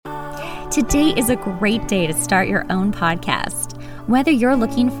Today is a great day to start your own podcast. Whether you're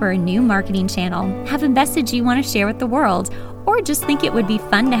looking for a new marketing channel, have a message you want to share with the world, or just think it would be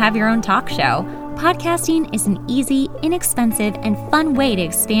fun to have your own talk show, podcasting is an easy, inexpensive, and fun way to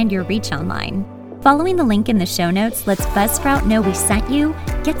expand your reach online. Following the link in the show notes lets Buzzsprout know we sent you,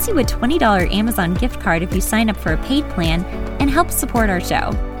 gets you a $20 Amazon gift card if you sign up for a paid plan, and helps support our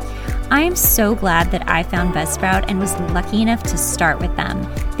show. I am so glad that I found Buzzsprout and was lucky enough to start with them.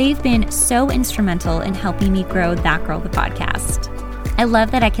 They've been so instrumental in helping me grow That Girl the podcast. I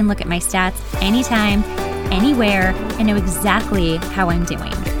love that I can look at my stats anytime, anywhere, and know exactly how I'm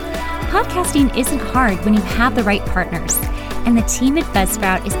doing. Podcasting isn't hard when you have the right partners, and the team at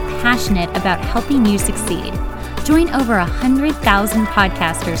Buzzsprout is passionate about helping you succeed. Join over 100,000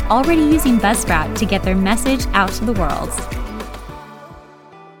 podcasters already using Buzzsprout to get their message out to the world.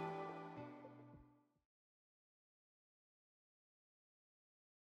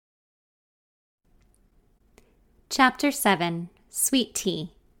 Chapter 7, Sweet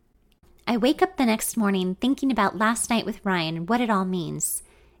Tea. I wake up the next morning thinking about last night with Ryan and what it all means.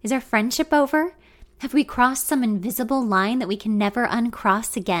 Is our friendship over? Have we crossed some invisible line that we can never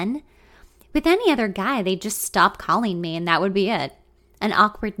uncross again? With any other guy, they'd just stop calling me and that would be it. An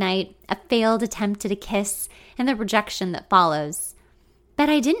awkward night, a failed attempt at a kiss, and the rejection that follows. But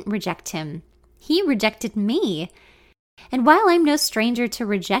I didn't reject him. He rejected me. And while I'm no stranger to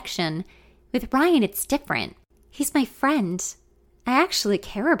rejection, with Ryan it's different. He's my friend. I actually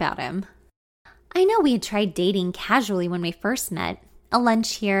care about him. I know we had tried dating casually when we first met. A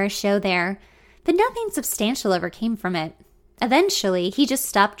lunch here, a show there. But nothing substantial ever came from it. Eventually, he just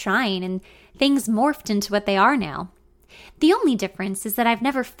stopped trying and things morphed into what they are now. The only difference is that I've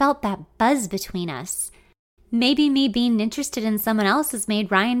never felt that buzz between us. Maybe me being interested in someone else has made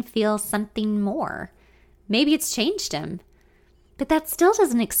Ryan feel something more. Maybe it's changed him. But that still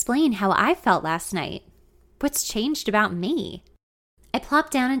doesn't explain how I felt last night. What's changed about me? I plop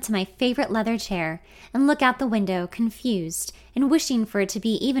down into my favorite leather chair and look out the window, confused and wishing for it to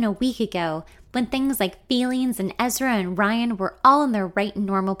be even a week ago when things like feelings and Ezra and Ryan were all in their right and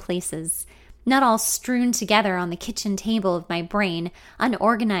normal places, not all strewn together on the kitchen table of my brain,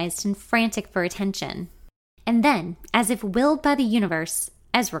 unorganized and frantic for attention. And then, as if willed by the universe,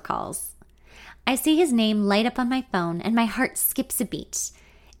 Ezra calls. I see his name light up on my phone and my heart skips a beat.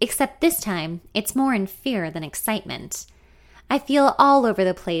 Except this time, it's more in fear than excitement. I feel all over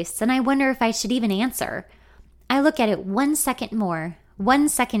the place, and I wonder if I should even answer. I look at it 1 second more, 1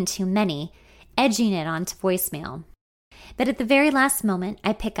 second too many, edging it onto voicemail. But at the very last moment,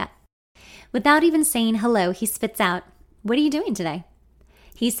 I pick up. Without even saying hello, he spits out, "What are you doing today?"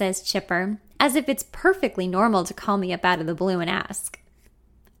 He says chipper, as if it's perfectly normal to call me up out of the blue and ask.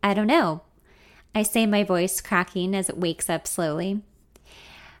 "I don't know," I say, my voice cracking as it wakes up slowly.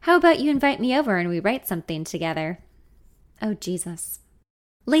 "How about you invite me over and we write something together?" Oh, Jesus.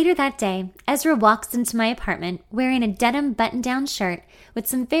 Later that day, Ezra walks into my apartment wearing a denim button-down shirt with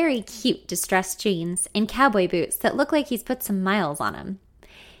some very cute distressed jeans and cowboy boots that look like he's put some miles on them.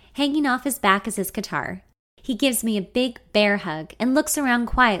 Hanging off his back is his guitar. He gives me a big bear hug and looks around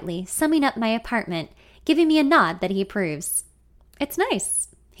quietly, summing up my apartment, giving me a nod that he approves. "It's nice,"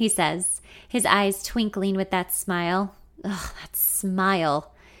 he says, his eyes twinkling with that smile. Ugh, that smile.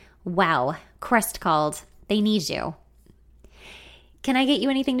 Wow, Crest called. They need you. "Can I get you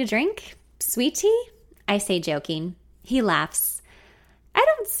anything to drink? Sweet tea?" I say, joking. He laughs. "I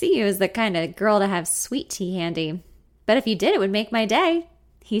don't see you as the kind of girl to have sweet tea handy. But if you did, it would make my day,"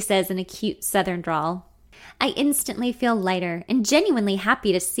 he says in a cute southern drawl. I instantly feel lighter and genuinely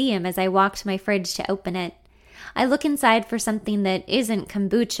happy to see him as I walk to my fridge to open it. I look inside for something that isn't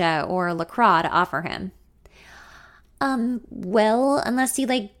kombucha or LaCroix to offer him. Well, unless you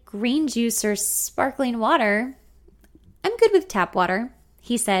like green juice or sparkling water." "I'm good with tap water,"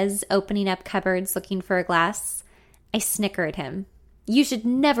 he says, opening up cupboards looking for a glass. I snicker at him. "You should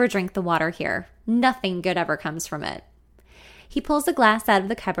never drink the water here. Nothing good ever comes from it." He pulls a glass out of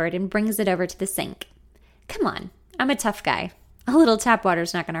the cupboard and brings it over to the sink. "Come on, I'm a tough guy. A little tap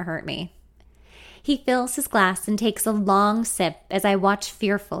water's not going to hurt me." He fills his glass and takes a long sip as I watch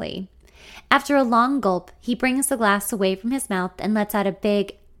fearfully. After a long gulp, he brings the glass away from his mouth and lets out a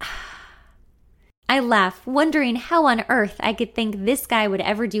big I laugh, wondering how on earth I could think this guy would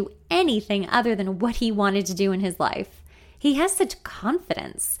ever do anything other than what he wanted to do in his life. He has such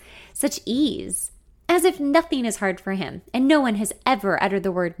confidence, such ease, as if nothing is hard for him, and no one has ever uttered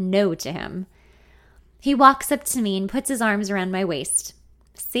the word no to him. He walks up to me and puts his arms around my waist.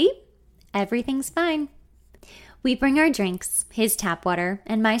 "See? Everything's fine." We bring our drinks, his tap water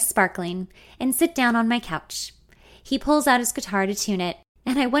and my sparkling, and sit down on my couch. He pulls out his guitar to tune it,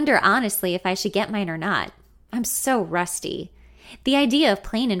 And I wonder honestly if I should get mine or not. I'm so rusty. The idea of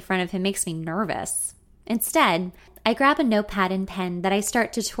playing in front of him makes me nervous. Instead, I grab a notepad and pen that I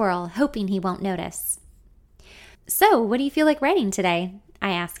start to twirl, hoping he won't notice. "So, what do you feel like writing today?"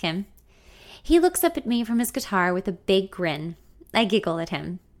 I ask him. He looks up at me from his guitar with a big grin. I giggle at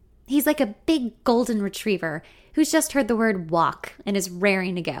him. He's like a big golden retriever who's just heard the word walk and is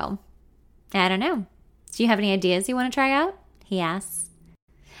raring to go. "I don't know. Do you have any ideas you want to try out?" he asks.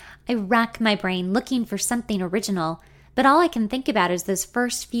 I rack my brain looking for something original, but all I can think about is those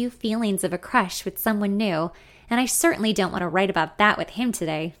first few feelings of a crush with someone new, and I certainly don't want to write about that with him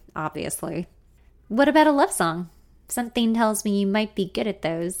today, obviously. "What about a love song? Something tells me you might be good at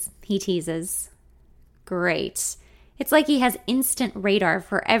those," he teases. Great. It's like he has instant radar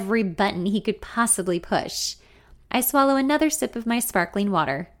for every button he could possibly push. I swallow another sip of my sparkling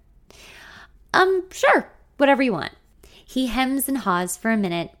water. Sure, whatever you want." He hems and haws for a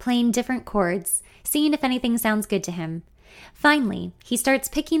minute, playing different chords, seeing if anything sounds good to him. Finally, he starts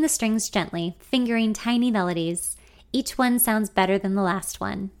picking the strings gently, fingering tiny melodies. Each one sounds better than the last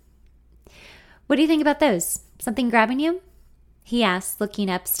one. "What do you think about those? Something grabbing you?" he asks, looking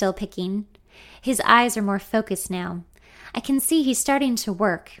up, still picking. His eyes are more focused now. I can see he's starting to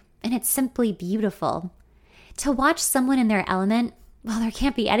work, and it's simply beautiful. To watch someone in their element, well, there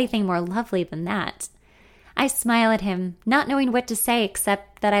can't be anything more lovely than that. I smile at him, not knowing what to say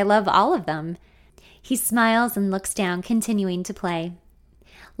except that I love all of them. He smiles and looks down, continuing to play.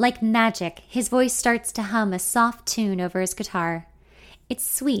 Like magic, his voice starts to hum a soft tune over his guitar. It's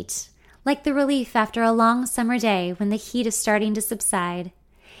sweet, like the relief after a long summer day when the heat is starting to subside.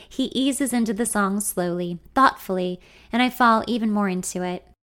 He eases into the song slowly, thoughtfully, and I fall even more into it.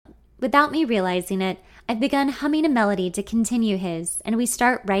 Without me realizing it, I've begun humming a melody to continue his, and we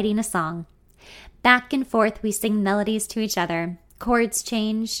start writing a song. Back and forth we sing melodies to each other. Chords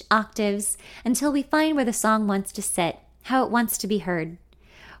change, octaves, until we find where the song wants to sit, how it wants to be heard.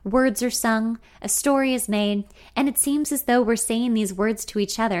 Words are sung, a story is made, and it seems as though we're saying these words to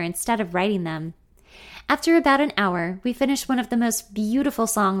each other instead of writing them. After about an hour, we finish one of the most beautiful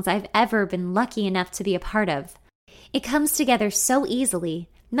songs I've ever been lucky enough to be a part of. It comes together so easily,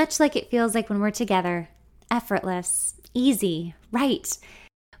 much like it feels like when we're together. Effortless, easy, right.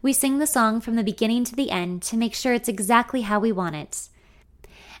 We sing the song from the beginning to the end to make sure it's exactly how we want it.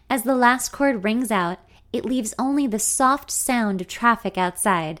 As the last chord rings out, it leaves only the soft sound of traffic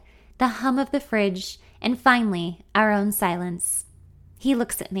outside, the hum of the fridge, and finally, our own silence. He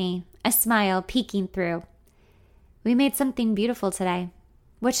looks at me, a smile peeking through. "We made something beautiful today.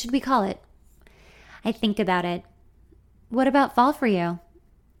 What should we call it?" I think about it. "What about Fall for You?"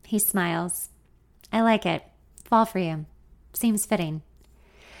 He smiles. "I like it. Fall for You. Seems fitting."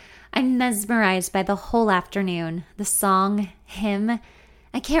 I'm mesmerized by the whole afternoon, the song, him.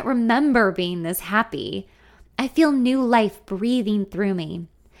 I can't remember being this happy. I feel new life breathing through me.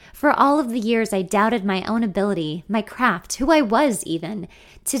 For all of the years I doubted my own ability, my craft, who I was even,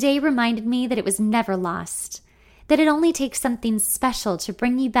 today reminded me that it was never lost, that it only takes something special to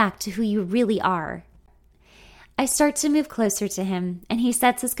bring you back to who you really are. I start to move closer to him, and he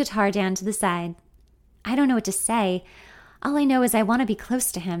sets his guitar down to the side. I don't know what to say. All I know is I want to be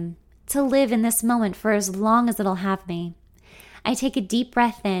close to him, to live in this moment for as long as it'll have me. I take a deep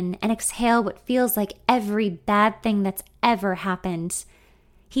breath in and exhale what feels like every bad thing that's ever happened.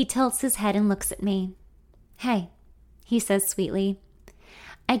 He tilts his head and looks at me. "Hey," he says sweetly.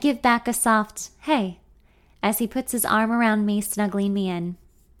 I give back a soft, "Hey," as he puts his arm around me, snuggling me in.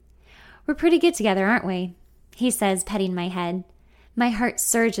 "We're pretty good together, aren't we?" he says, petting my head. My heart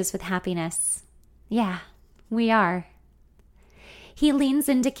surges with happiness. "Yeah, we are." He leans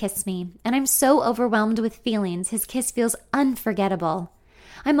in to kiss me, and I'm so overwhelmed with feelings, his kiss feels unforgettable.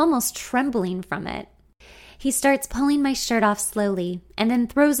 I'm almost trembling from it. He starts pulling my shirt off slowly, and then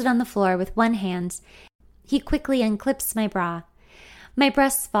throws it on the floor with one hand. He quickly unclips my bra. My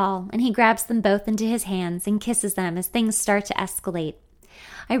breasts fall, and he grabs them both into his hands and kisses them as things start to escalate.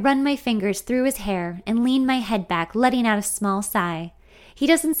 I run my fingers through his hair and lean my head back, letting out a small sigh. He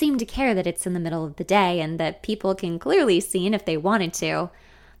doesn't seem to care that it's in the middle of the day and that people can clearly see if they wanted to.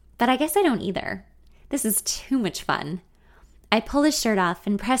 But I guess I don't either. This is too much fun. I pull his shirt off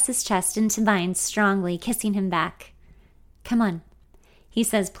and press his chest into mine strongly, kissing him back. "Come on," he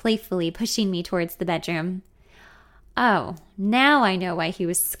says playfully, pushing me towards the bedroom. Oh, now I know why he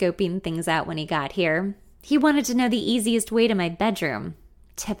was scoping things out when he got here. He wanted to know the easiest way to my bedroom.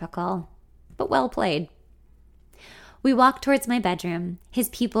 Typical, but well played. We walk towards my bedroom, his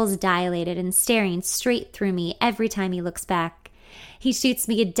pupils dilated and staring straight through me every time he looks back. He shoots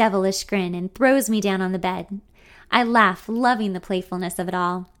me a devilish grin and throws me down on the bed. I laugh, loving the playfulness of it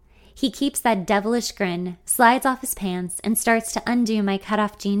all. He keeps that devilish grin, slides off his pants, and starts to undo my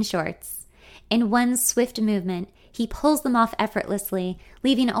cut-off jean shorts. In one swift movement, he pulls them off effortlessly,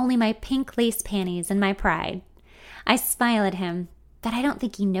 leaving only my pink lace panties and my pride. I smile at him, but I don't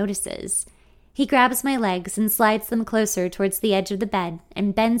think he notices. He grabs my legs and slides them closer towards the edge of the bed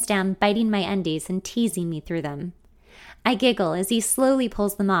and bends down, biting my undies and teasing me through them. I giggle as he slowly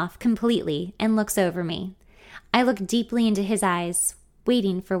pulls them off completely and looks over me. I look deeply into his eyes,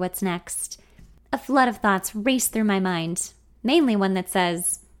 waiting for what's next. A flood of thoughts race through my mind, mainly one that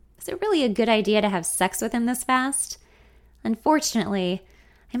says, is it really a good idea to have sex with him this fast? Unfortunately,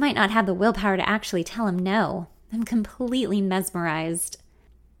 I might not have the willpower to actually tell him no. I'm completely mesmerized.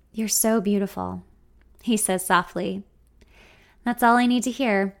 You're so beautiful, he says softly. That's all I need to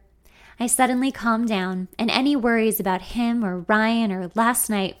hear. I suddenly calm down, and any worries about him or Ryan or last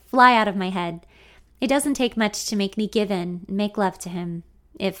night fly out of my head. It doesn't take much to make me give in and make love to him,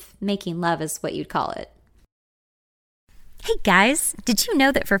 if making love is what you'd call it. Hey guys, did you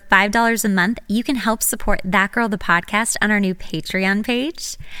know that for $5 a month, you can help support That Girl the Podcast on our new Patreon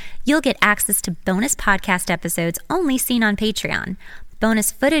page? You'll get access to bonus podcast episodes only seen on Patreon,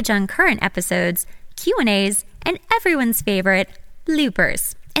 bonus footage on current episodes, Q&As, and everyone's favorite,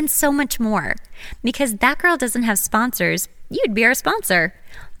 bloopers, and so much more. Because That Girl doesn't have sponsors, you'd be our sponsor.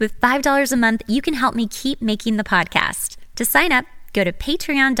 With $5 a month, you can help me keep making the podcast. To sign up, go to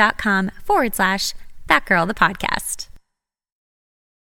patreon.com/That Girl the Podcast.